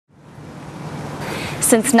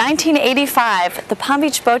Since 1985, the Palm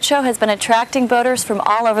Beach Boat Show has been attracting boaters from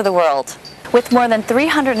all over the world. With more than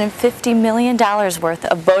 $350 million worth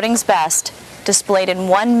of boating's best displayed in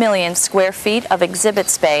 1 million square feet of exhibit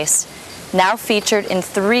space, now featured in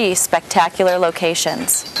 3 spectacular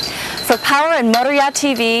locations. For Power and Motor Yacht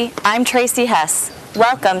TV, I'm Tracy Hess.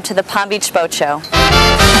 Welcome to the Palm Beach Boat Show.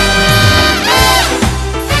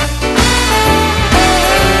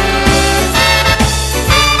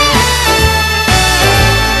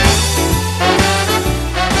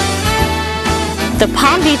 The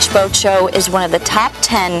Palm Beach Boat Show is one of the top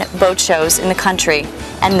 10 boat shows in the country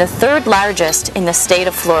and the 3rd largest in the state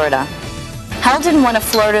of Florida. Held in one of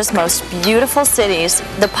Florida's most beautiful cities,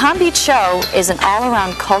 the Palm Beach Show is an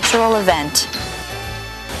all-around cultural event.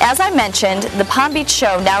 As I mentioned, the Palm Beach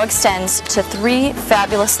Show now extends to 3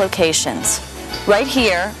 fabulous locations. Right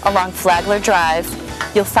here along Flagler Drive,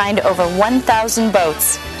 you'll find over 1,000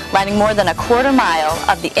 boats lining more than a quarter mile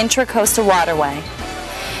of the Intracoastal Waterway.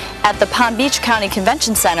 At the Palm Beach County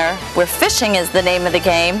Convention Center, where fishing is the name of the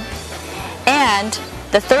game, and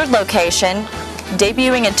the 3rd location,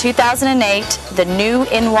 debuting in 2008, the new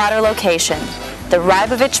in-water location, the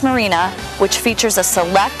Rybovich Marina, which features a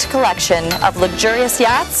select collection of luxurious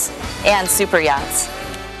yachts and super yachts.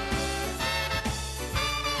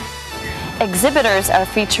 Exhibitors are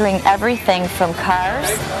featuring everything from cars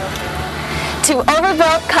to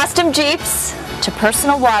overbuilt custom Jeeps to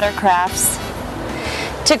personal watercrafts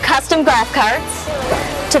to custom golf carts,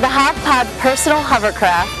 to the Hot Pod personal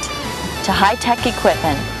hovercraft, to high-tech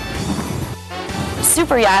equipment.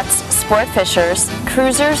 Super yachts, sport fishers,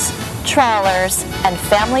 cruisers, trawlers, and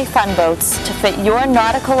family fun boats to fit your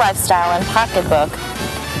nautical lifestyle and pocketbook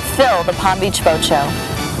fill the Palm Beach Boat Show.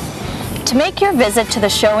 To make your visit to the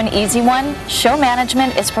show an easy one, show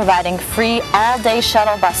management is providing free all-day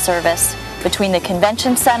shuttle bus service between the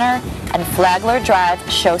Convention Center and Flagler Drive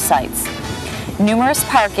show sites. Numerous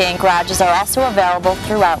parking garages are also available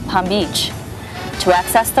throughout Palm Beach. To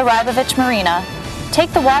access the Rybovich Marina,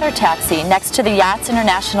 take the water taxi next to the Yachts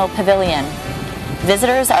International Pavilion.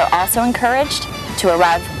 Visitors are also encouraged to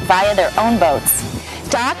arrive via their own boats.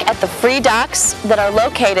 Dock at the free docks that are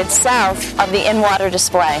located south of the in-water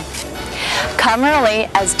display. Come early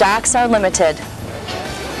as docks are limited.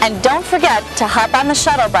 And don't forget to hop on the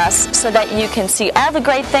shuttle bus so that you can see all the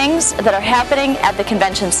great things that are happening at the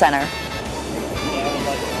Convention Center.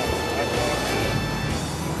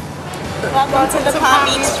 Welcome to the Palm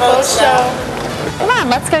Beach Boat Show. Come on,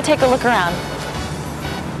 let's go take a look around.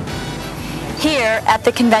 Here at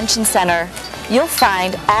the Convention Center, you'll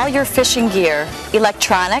find all your fishing gear,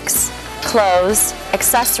 electronics, clothes,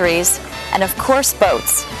 accessories, and of course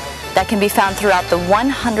boats that can be found throughout the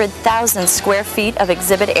 100,000 square feet of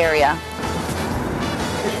exhibit area.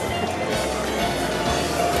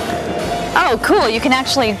 Oh, cool. You can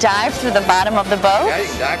actually dive through the bottom of the boat? Yeah, you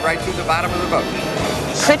can dive right through the bottom of the boat.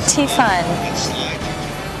 Pretty fun.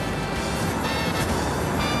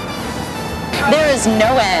 There is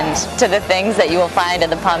no end to the things that you will find at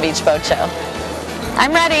the Palm Beach Boat Show.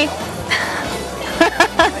 I'm ready.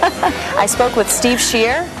 I spoke with Steve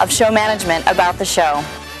Shear of Show Management about the show.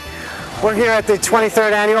 We're here at the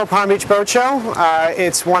 23rd Annual Palm Beach Boat Show.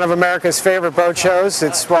 It's one of America's favorite boat shows.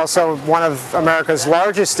 It's also one of America's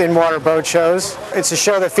largest in-water boat shows. It's a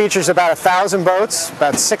show that features about 1,000 boats,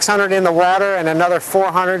 about 600 in the water and another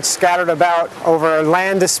 400 scattered about over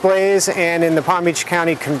land displays and in the Palm Beach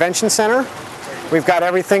County Convention Center. We've got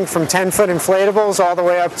everything from 10-foot inflatables all the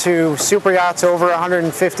way up to super yachts over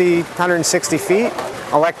 150, 160 feet.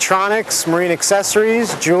 Electronics, marine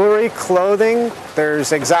accessories, jewelry, clothing.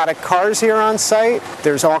 There's exotic cars here on site.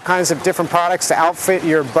 There's all kinds of different products to outfit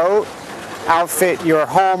your boat, outfit your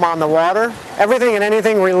home on the water. Everything and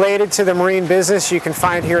anything related to the marine business you can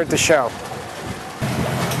find here at the show.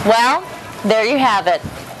 Well, there you have it.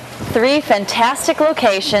 3 fantastic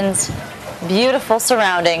locations, beautiful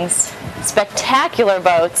surroundings, spectacular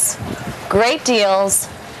boats, great deals,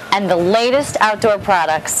 and the latest outdoor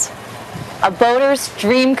products. A boater's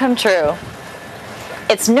dream come true.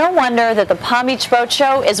 It's no wonder that the Palm Beach Boat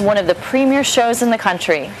Show is one of the premier shows in the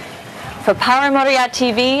country. For Power and Motor Yacht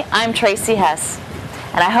TV, I'm Tracy Hess,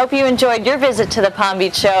 and I hope you enjoyed your visit to the Palm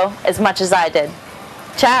Beach Show as much as I did.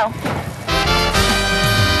 Ciao.